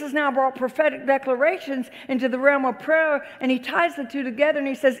Jesus has now brought prophetic declarations into the realm of prayer, and he ties the two together, and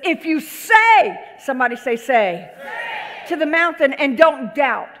he says, if you say, somebody say, to the mountain, and don't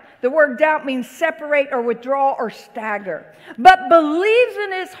doubt. The word doubt means separate or withdraw or stagger. But believes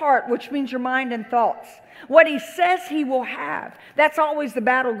in his heart, which means your mind and thoughts. What he says he will have. That's always the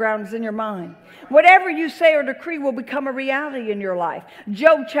battlegrounds in your mind. Whatever you say or decree will become a reality in your life.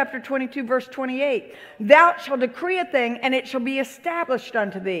 Job chapter 22 verse 28. Thou shalt decree a thing and it shall be established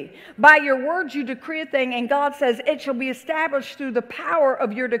unto thee. By your words you decree a thing and God says it shall be established through the power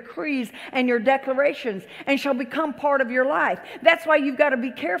of your decrees and your declarations and shall become part of your life. That's why you've got to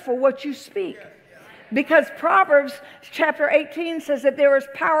be careful what you speak. Because Proverbs chapter 18 says that there is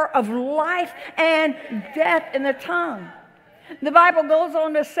power of life and death in the tongue. The Bible goes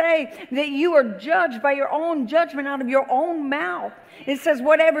on to say that you are judged by your own judgment out of your own mouth. It says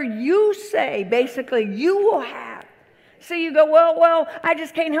whatever you say, basically, you will have. So you go, well, I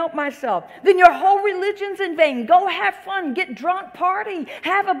just can't help myself. Then your whole religion's in vain. Go have fun, get drunk, party,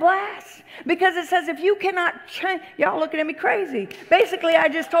 have a blast. Because it says if you cannot change, y'all looking at me crazy. Basically, I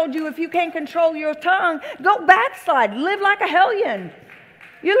just told you if you can't control your tongue, go backslide, live like a hellion.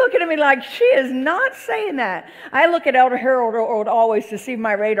 You're looking at me like, she is not saying that. I look at Elder Harold always to see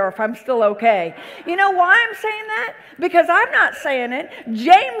my radar if I'm still okay. You know why I'm saying that? Because I'm not saying it.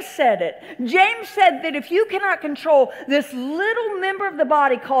 James said it. James said that if you cannot control this little member of the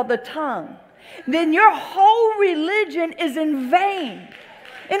body called the tongue, then your whole religion is in vain.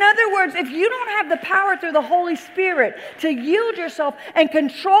 In other words, if you don't have the power through the Holy Spirit to yield yourself and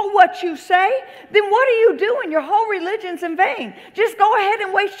control what you say, then what are you doing? Your whole religion's in vain. Just go ahead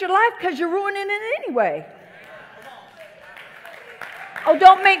and waste your life because you're ruining it anyway. Oh,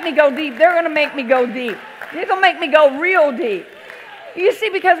 don't make me go deep. They're going to make me go deep. They're going to make me go real deep. You see,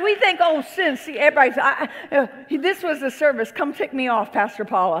 because we think, oh, sin. See, everybody's, this was the service. Come tick me off, Pastor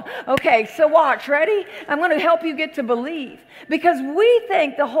Paula. Okay, so watch. Ready? I'm going to help you get to believe. Because we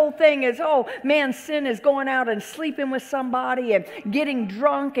think the whole thing is, oh, man, sin is going out and sleeping with somebody and getting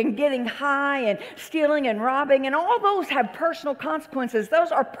drunk and getting high and stealing and robbing. And all those have personal consequences.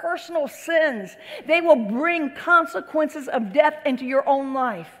 Those are personal sins. They will bring consequences of death into your own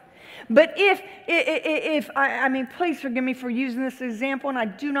life. But I mean, please forgive me for using this example, and I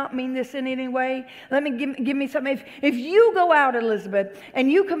do not mean this in any way. Let me give me something. If you go out, Elizabeth,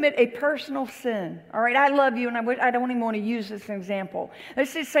 and you commit a personal sin, all right, I love you, and I don't even want to use this example.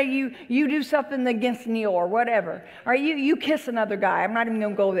 Let's just say you do something against Neil or whatever. All right, you kiss another guy. I'm not even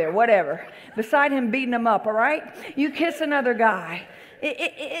going to go there, whatever. Beside him beating him up, all right? You kiss another guy.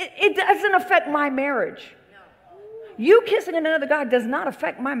 It doesn't affect my marriage. You kissing another guy does not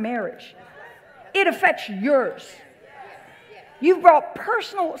affect my marriage. It affects yours. You've brought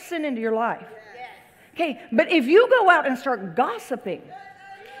personal sin into your life. Okay, but if you go out and start gossiping,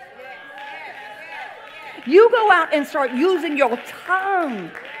 you go out and start using your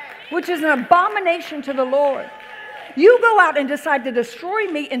tongue, which is an abomination to the Lord. You go out and decide to destroy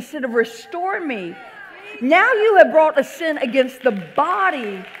me instead of restore me. Now you have brought a sin against the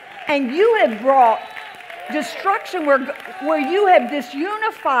body, and you have brought destruction where you have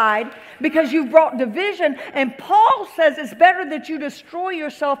disunified because you've brought division. And Paul says it's better that you destroy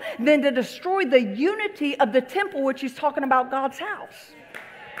yourself than to destroy the unity of the temple, which he's talking about God's house.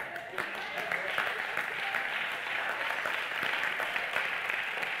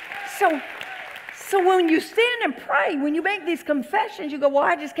 So when you stand and pray, when you make these confessions, you go, well,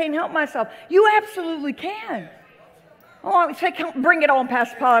 I just can't help myself. You absolutely can. Oh, say, bring it on,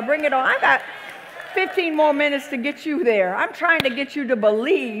 Pastor Paula, bring it on. I got 15 more minutes to get you there. I'm trying to get you to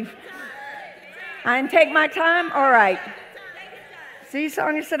believe. I can take my time? All right. See,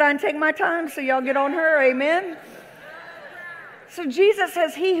 Sonia said I didn't take my time, so y'all get on her. Amen. So Jesus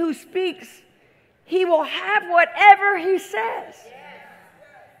says, he who speaks, he will have whatever he says.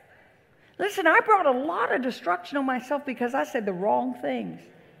 Listen, I brought a lot of destruction on myself because I said the wrong things.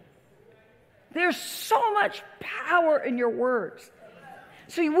 There's so much power in your words.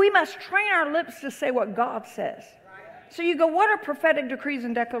 So we must train our lips to say what God says. So you go, what are prophetic decrees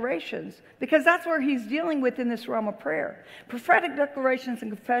and declarations? Because that's where he's dealing with in this realm of prayer. Prophetic declarations and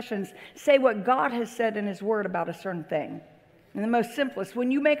confessions say what God has said in his word about a certain thing. And the most simplest,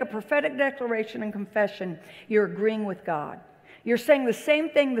 when you make a prophetic declaration and confession, you're agreeing with God. You're saying the same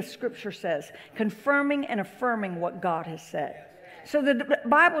thing the scripture says, confirming and affirming what God has said. So the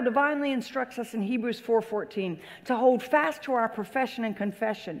Bible divinely instructs us in Hebrews 4:14 to hold fast to our profession and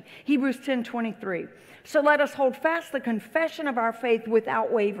confession. Hebrews 10:23. So let us hold fast the confession of our faith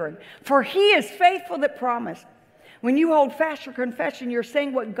without wavering. For he is faithful that promised. When you hold fast your confession, you're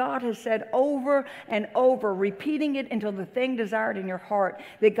saying what God has said over and over, repeating it until the thing desired in your heart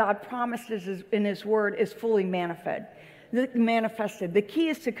that God promised in his word is fully manifested. The key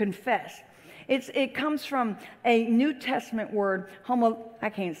is to confess. It comes from a New Testament word, I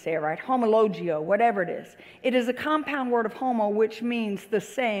can't say it right, homologio, whatever it is. It is a compound word of homo, which means the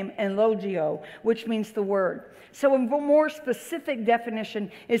same, and logio, which means the word. So a more specific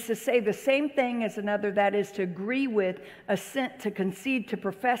definition is to say the same thing as another, that is to agree with, assent, to concede, to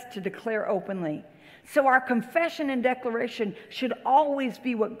profess, to declare openly. So our confession and declaration should always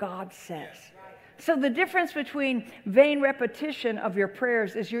be what God says. So the difference between vain repetition of your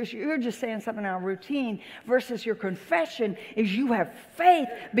prayers is you're just saying something out of routine versus your confession is you have faith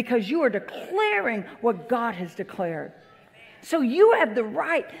because you are declaring what God has declared. So you have the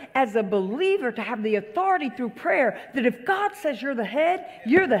right as a believer to have the authority through prayer that if God says you're the head,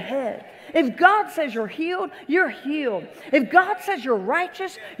 you're the head. If God says you're healed, you're healed. If God says you're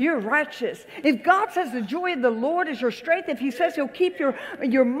righteous, you're righteous. If God says the joy of the Lord is your strength, if he says he'll keep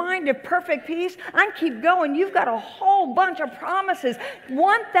your mind in perfect peace, I can keep going. You've got a whole bunch of promises,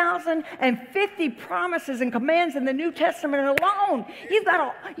 1,050 promises and commands in the New Testament alone.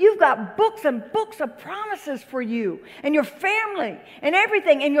 You've got books and books of promises for you and your family and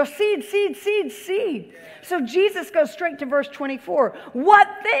everything, and your seed. So Jesus goes straight to verse 24. What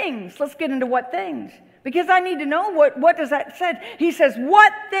things? Let's get into what things. Because I need to know what does that say. He says,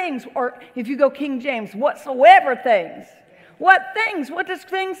 what things, or if you go King James, whatsoever things. What things? What does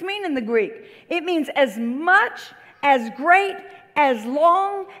things mean in the Greek? It means as much, as great, as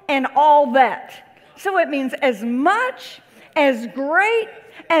long, and all that. So it means as much, as great,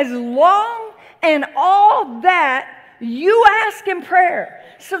 as long, and all that you ask in prayer.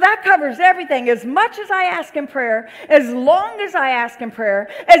 So that covers everything. As much as I ask in prayer, as long as I ask in prayer,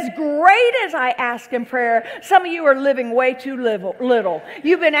 as great as I ask in prayer. Some of you are living way too little.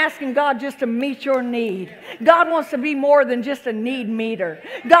 You've been asking God just to meet your need. God wants to be more than just a need meter.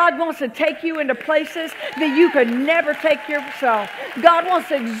 God wants to take you into places that you could never take yourself. God wants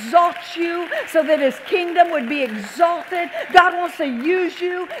to exalt you so that his kingdom would be exalted. God wants to use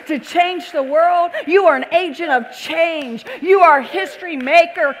you to change the world. You are an agent of change. You are a history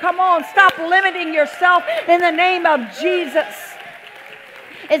maker. Come on, stop limiting yourself in the name of Jesus.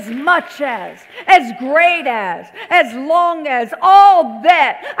 As much as great as long as, all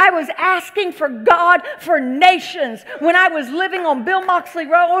that. I was asking for God for nations when I was living on Bill Moxley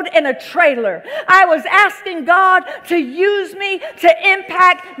Road in a trailer. I was asking God to use me to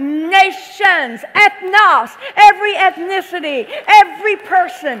impact nations, ethnos, every ethnicity, every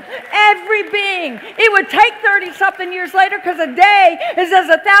person, every being. It would take 30-something years later because a day is as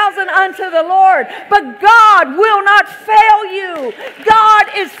 1,000 unto the Lord. But God will not fail you. God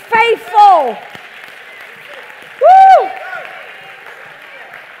is faithful. Woo!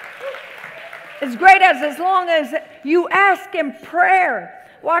 As great as long as you ask in prayer.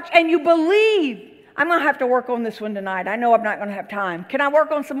 Watch, and you believe. I'm going to have to work on this one tonight. I know I'm not going to have time. Can I work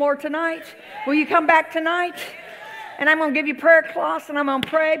on some more tonight? Will you come back tonight? And I'm going to give you prayer class and I'm going to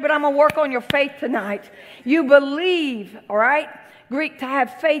pray, but I'm going to work on your faith tonight. You believe, all right? Greek, to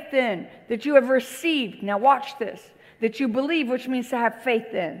have faith in, that you have received. Now watch this. That you believe, which means to have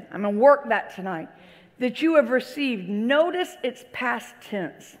faith in. I'm going to work that tonight. That you have received. Notice it's past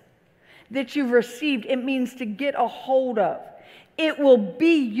tense. That you've received, it means to get a hold of. It will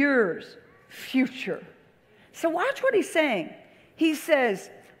be yours, future. So watch what he's saying. He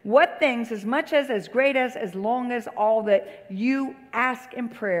says, what things, as much as great as long as, all that you ask in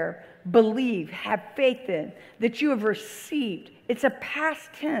prayer, believe, have faith in, that you have received. It's a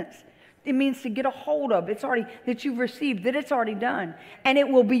past tense. It means to get a hold of. It's already, that you've received, that it's already done. And it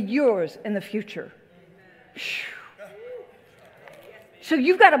will be yours in the future. So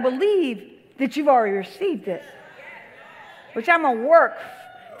you've got to believe that you've already received it, which I'm going to work.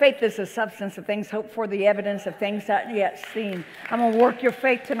 Faith is the substance of things hoped for, the evidence of things not yet seen. I'm going to work your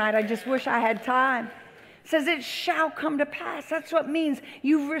faith tonight. I just wish I had time. It says it shall come to pass. That's what it means.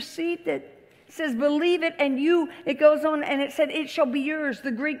 You've received it. It says believe it and it goes on and it said it shall be yours.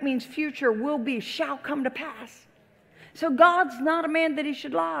 The Greek means future, will be, shall come to pass. So God's not a man that he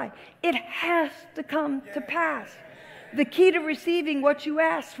should lie. It has to come to pass. The key to receiving what you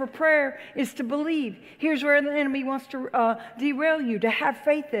ask for prayer is to believe. Here's where the enemy wants to derail you, to have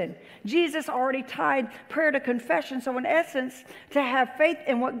faith in. Jesus already tied prayer to confession. So in essence, to have faith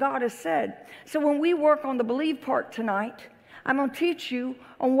in what God has said. So when we work on the believe part tonight, I'm going to teach you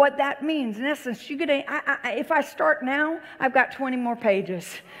on what that means. In essence, if I start now, I've got 20 more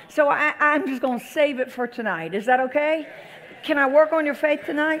pages. So I'm just going to save it for tonight. Is that okay? Can I work on your faith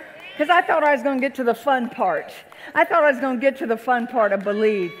tonight? Because I thought I was going to get to the fun part. I thought I was going to get to the fun part of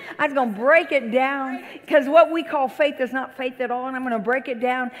believe. I was going to break it down because what we call faith is not faith at all. And I'm going to break it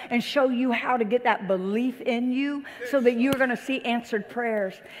down and show you how to get that belief in you so that you're going to see answered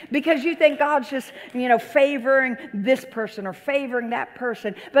prayers. Because you think God's just, favoring this person or favoring that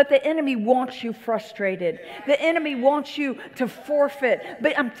person. But the enemy wants you frustrated. The enemy wants you to forfeit.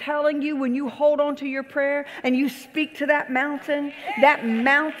 But I'm telling you, when you hold on to your prayer and you speak to that mountain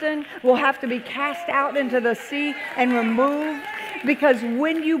will have to be cast out into the sea and removed, because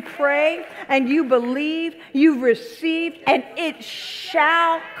when you pray and you believe, you've received, and it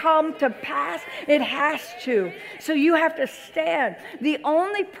shall come to pass. It has to. So you have to stand. The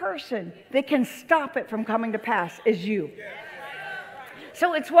only person that can stop it from coming to pass is you.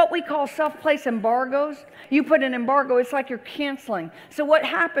 So it's what we call self-place embargoes. You put an embargo, it's like you're canceling. So what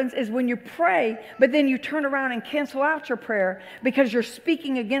happens is when you pray, but then you turn around and cancel out your prayer because you're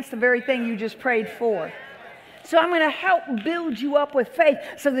speaking against the very thing you just prayed for. So I'm going to help build you up with faith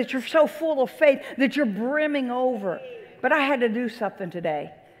so that you're so full of faith that you're brimming over. But I had to do something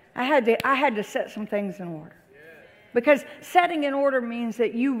today. I had to set some things in order. Because setting in order means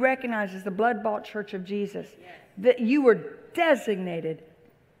that you recognize as the blood-bought church of Jesus that you were designated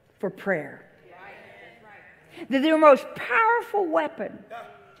for prayer. That their most powerful weapon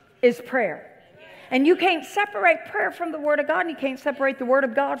is prayer. And you can't separate prayer from the Word of God, and you can't separate the Word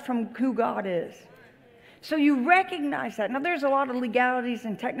of God from who God is. So you recognize that. Now, there's a lot of legalities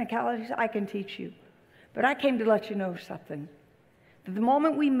and technicalities I can teach you. But I came to let you know something. That the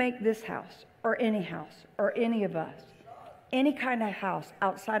moment we make this house, or any of us, any kind of house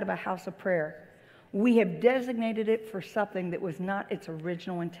outside of a house of prayer, we have designated it for something that was not its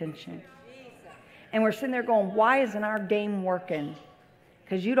original intention. And we're sitting there going, why isn't our game working?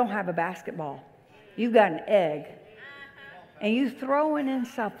 Because you don't have a basketball. You've got an egg. And you throwing in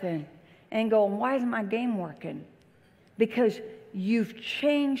something and going, why isn't my game working? Because you've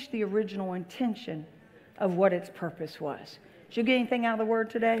changed the original intention of what its purpose was. Did you get anything out of the Word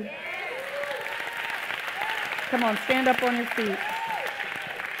today? Come on, stand up on your feet.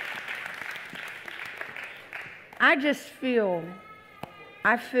 I feel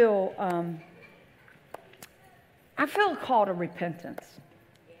a call to repentance.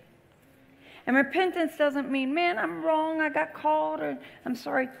 And repentance doesn't mean, man, I'm wrong, I got caught, or I'm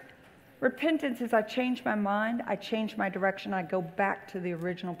sorry. Repentance is I change my mind, I change my direction, I go back to the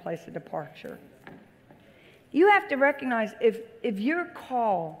original place of departure. You have to recognize if your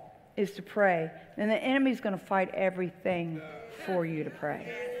call is to pray, then the enemy's going to fight everything for you to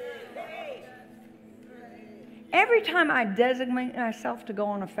pray. Every time I designate myself to go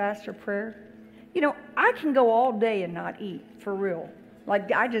on a fast or prayer, I can go all day and not eat, for real.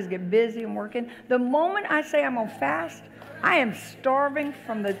 Like, I just get busy and working. The moment I say I'm on fast, I am starving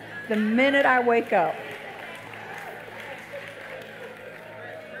from the minute I wake up.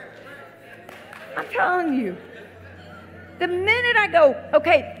 I'm telling you. The minute I go,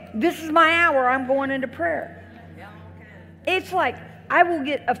 okay, this is my hour, I'm going into prayer. It's like I will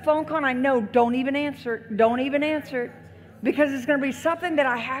get a phone call and I know, don't even answer it. Because it's going to be something that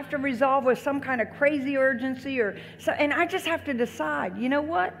I have to resolve with some kind of crazy urgency and I just have to decide, you know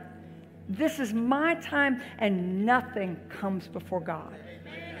what? This is my time, and nothing comes before God.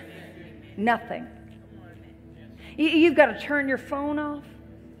 Nothing. You've got to turn your phone off.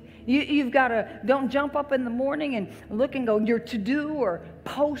 You've got to, don't jump up in the morning and look and go, your to-do or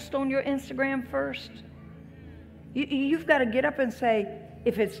post on your Instagram first. You've got to get up and say,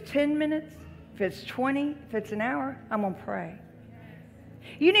 if it's 10 minutes, if it's 20, if it's an hour, I'm going to pray.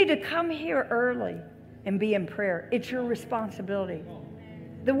 You need to come here early and be in prayer. It's your responsibility.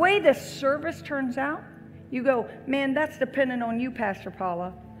 The way the service turns out, you go, man, that's dependent on you, Pastor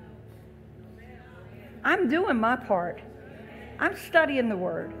Paula. I'm doing my part. I'm studying the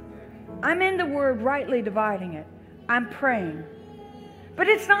Word. I'm in the Word, rightly dividing it. I'm praying. But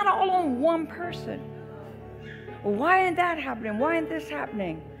it's not all on one person. Well, why isn't that happening? Why isn't this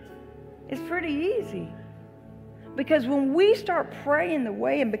happening? It's pretty easy. Because when we start praying the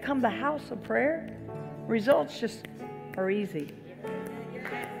way and become the house of prayer, results just are easy.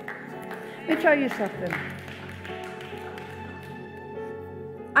 Let me tell you something.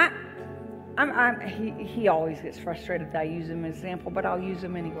 He always gets frustrated that I use him as an example, but I'll use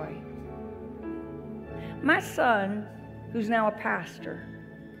him anyway. My son, who's now a pastor,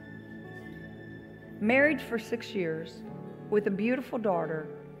 married for 6 years with a beautiful daughter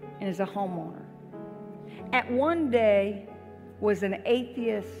and is a homeowner, at one day was an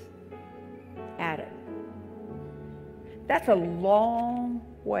atheist addict. That's a long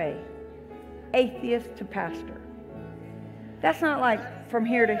way. Atheist to pastor. That's not like from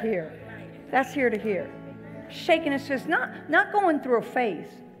here to here. That's here to here. Shaking his fist, not going through a phase.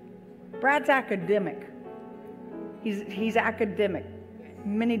 Brad's academic. He's academic.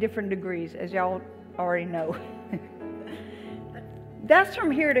 Many different degrees, as y'all already know. That's from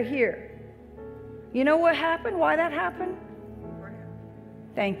here to here. You know what happened? Why that happened?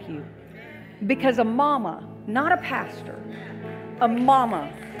 Thank you. Because a mama, not a pastor, a mama,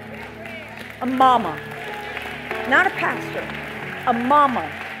 not a pastor, a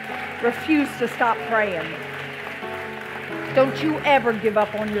mama refused to stop praying. Don't you ever give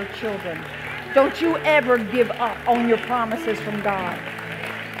up on your children. Don't you ever give up on your promises from God.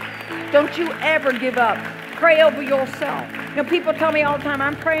 Don't you ever give up. Pray over yourself. You know, people tell me all the time,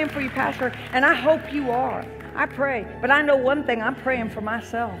 I'm praying for you, Pastor, and I hope you are. I pray. But I know one thing, I'm praying for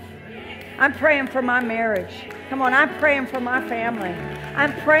myself. I'm praying for my marriage. Come on, I'm praying for my family.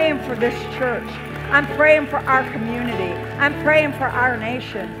 I'm praying for this church. I'm praying for our community. I'm praying for our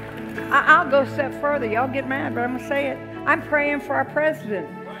nation. I'll go a step further. Y'all get mad, but I'm going to say it. I'm praying for our president.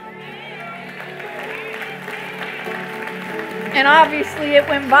 And obviously it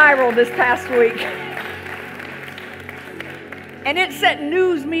went viral this past week. And it set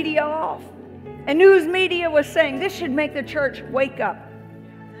news media off. And news media was saying, this should make the church wake up.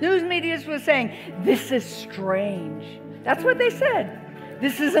 News media was saying, this is strange. That's what they said.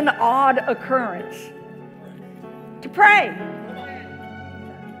 This is an odd occurrence. To pray.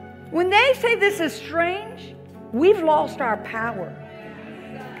 When they say this is strange, we've lost our power.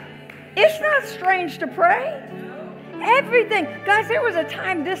 It's not strange to pray. Everything. Guys, there was a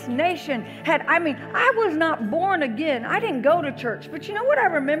time this nation had, I was not born again. I didn't go to church. But you know what I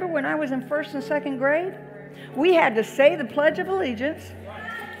remember when I was in 1st and 2nd grade? We had to say the Pledge of Allegiance,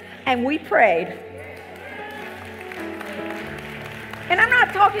 and we prayed. And I'm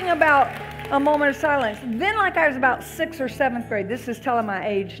not talking about a moment of silence. Then like I was about 6th or 7th grade. This is telling my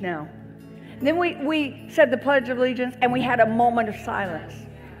age now. Then we said the Pledge of Allegiance, and we had a moment of silence.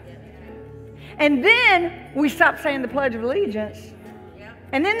 And then we stopped saying the Pledge of Allegiance.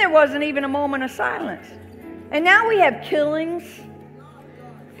 And then there wasn't even a moment of silence. And now we have killings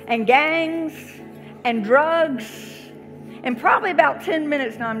and gangs and drugs and probably about 10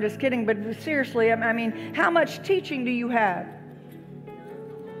 minutes. No, I'm just kidding. But seriously, I mean, how much teaching do you have?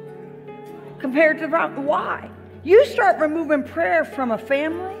 Compared to the problem. Why? You start removing prayer from a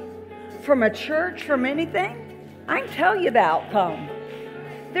family, from a church, from anything, I can tell you the outcome.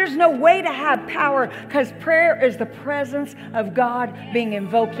 There's no way to have power, because prayer is the presence of God being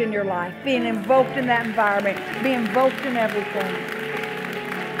invoked in your life, being invoked in that environment, being invoked in everything.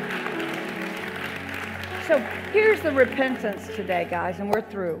 So here's the repentance today, guys, and we're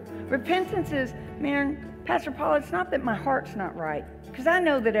through. Repentance is, man, Pastor Paula, it's not that my heart's not right, because I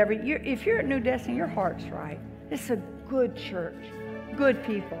know that if you're at New Destiny, your heart's right. It's a good church, good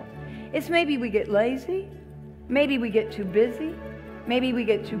people. It's maybe we get lazy, maybe we get too busy, maybe we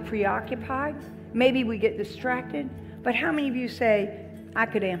get too preoccupied, maybe we get distracted. But how many of you say, I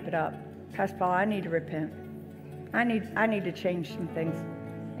could amp it up? Pastor Paula, I need to repent. I need to change some things.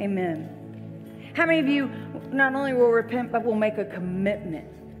 Amen. How many of you not only will repent, but will make a commitment?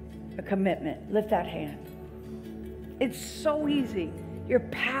 A commitment. Lift that hand. It's so easy. Your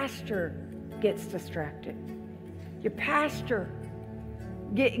pastor gets distracted. Your pastor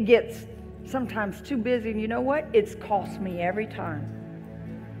gets sometimes too busy. And you know what? It's cost me every time.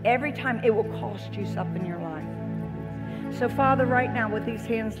 Every time it will cost you something in your life. So Father, right now with these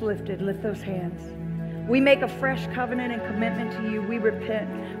hands lifted, lift those hands. We make a fresh covenant and commitment to you. We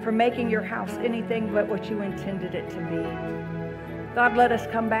repent for making your house anything but what you intended it to be. God, let us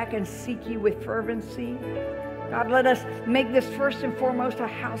come back and seek you with fervency. God, let us make this first and foremost a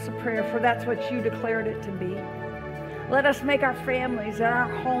house of prayer, for that's what you declared it to be. Let us make our families and our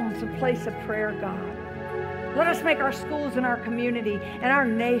homes a place of prayer, God. Let us make our schools and our community and our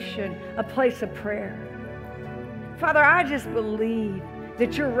nation a place of prayer. Father, I just believe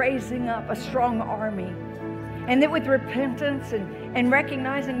that you're raising up a strong army, and that with repentance and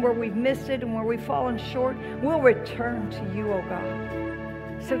recognizing where we've missed it and where we've fallen short, we'll return to you, oh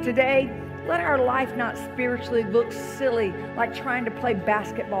God. So today, let our life not spiritually look silly like trying to play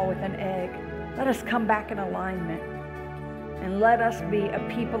basketball with an egg. Let us come back in alignment, and let us be a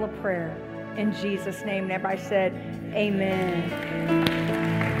people of prayer. In Jesus' name, and everybody said, amen.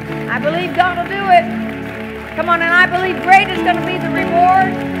 I believe God will do it. Come on, and I believe great is going to be the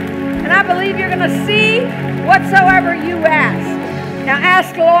reward. And I believe you're going to see whatsoever you ask. Now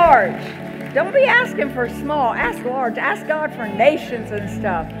ask large. Don't be asking for small. Ask large. Ask God for nations and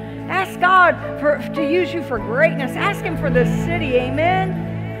stuff. Ask God to use you for greatness. Ask Him for this city.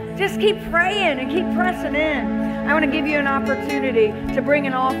 Amen. Just keep praying and keep pressing in. I want to give you an opportunity to bring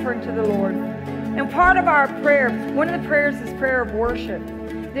an offering to the Lord. And part of our prayer, one of the prayers is prayer of worship.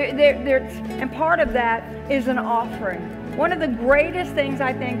 And part of that is an offering. One of the greatest things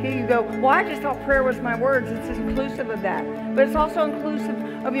I think, you go, well, I just thought prayer was my words. It's inclusive of that. But it's also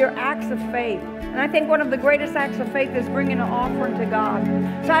inclusive of your acts of faith. And I think one of the greatest acts of faith is bringing an offering to God.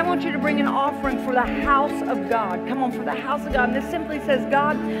 So I want you to bring an offering for the house of God. Come on, for the house of God. And this simply says,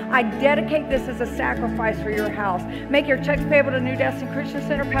 God, I dedicate this as a sacrifice for your house. Make your checks payable to New Destiny Christian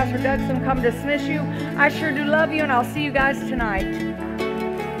Center. Pastor Doug's going to come dismiss you. I sure do love you, and I'll see you guys tonight.